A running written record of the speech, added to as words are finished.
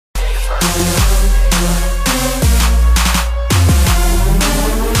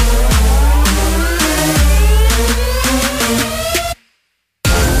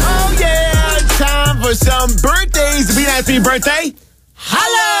for your birthday?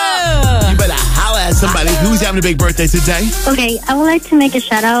 Holla! You better holla at somebody. Who's having a big birthday today? Okay, I would like to make a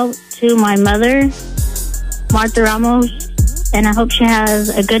shout out to my mother, Martha Ramos, and I hope she has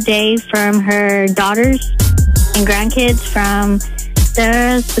a good day from her daughters and grandkids from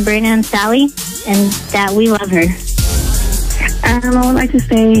Sarah, Sabrina, and Sally, and that we love her. I would like to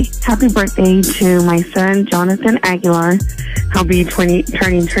say happy birthday to my son, Jonathan Aguilar. He'll be turning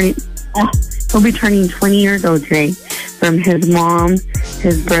 20 years old today, from his mom,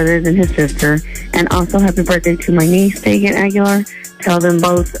 his brothers, and his sister. And also happy birthday to my niece, Megan Aguilar. Tell them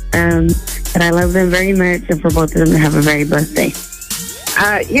both that I love them very much, and for both of them to have a very blessed day.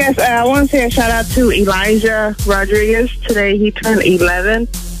 Yes, I want to say a shout out to Elijah Rodriguez. Today he turned 11.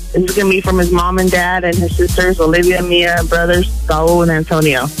 This is going to be from his mom and dad and his sisters, Olivia, Mia, brothers, Saul, and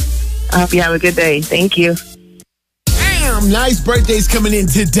Antonio. I hope you have a good day. Thank you. Damn, nice birthdays coming in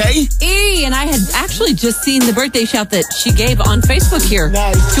today. And I had actually just seen the birthday shout that she gave on Facebook here.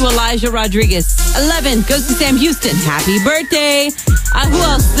 Nice. To Elijah Rodriguez. 11 goes to Sam Houston. Happy birthday. Who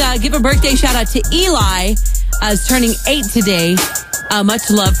else? Give a birthday shout out to Eli. Is turning 8 today. Much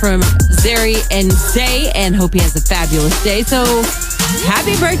love from Zeri and Say, and hope he has a fabulous day. So,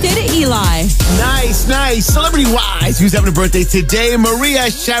 happy birthday to Eli. Nice, nice. Celebrity-wise, who's having a birthday today?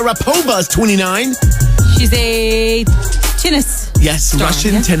 Maria Sharapova is 29. She's a tennis Yes, star,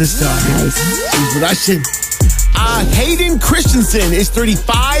 Russian yeah? tennis star. Nice. She's Russian. Hayden Christensen is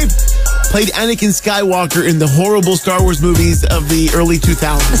 35. Played Anakin Skywalker in the horrible Star Wars movies of the early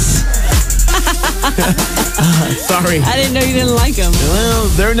 2000s. Sorry. I didn't know you didn't like him. Well,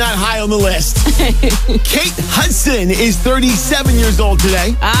 they're not high on the list. Kate Hudson is 37 years old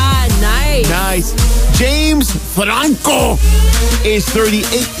today. Nice. Nice. James Franco is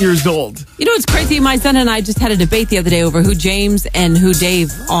 38 years old. You know what's crazy? My son and I just had a debate the other day over who James and who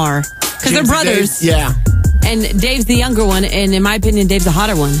Dave are. Because they're James and brothers. Dave, yeah. And Dave's the younger one, and in my opinion, Dave's the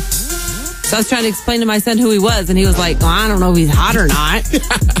hotter one. So I was trying to explain to my son who he was, and he was like, well, I don't know if he's hot or not.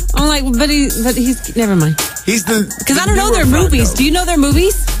 I'm like, but he's, never mind. He's the... Because I don't know their movies. Do you know their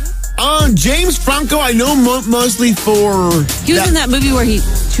movies? James Franco, I know mostly for... He was in that movie where he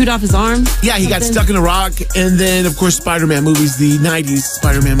chewed off his arm. Yeah, he got stuck in a rock. And then, of course, Spider-Man movies, the 90s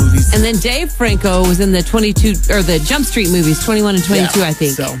Spider-Man movies. And then Dave Franco was in the the Jump Street movies, 21 and 22, I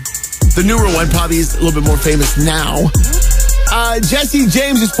think. So, the newer one probably is a little bit more famous now. Jesse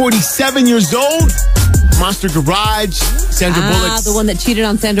James is 47 years old. Monster Garage, Sandra Bullock. The one that cheated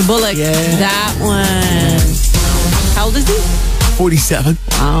on Sandra Bullock. Yeah. That one. How old is he? 47.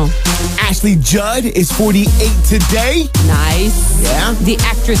 Wow. Ashley Judd is 48 today. Nice. Yeah. The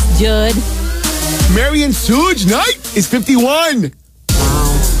actress Judd. Marion Suge Knight is 51.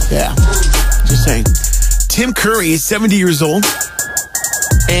 Wow. Yeah. Just saying. Tim Curry is 70 years old.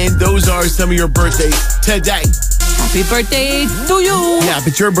 And those are some of your birthdays today. Happy birthday to you. Yeah,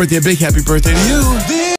 but your birthday, a big happy birthday to you.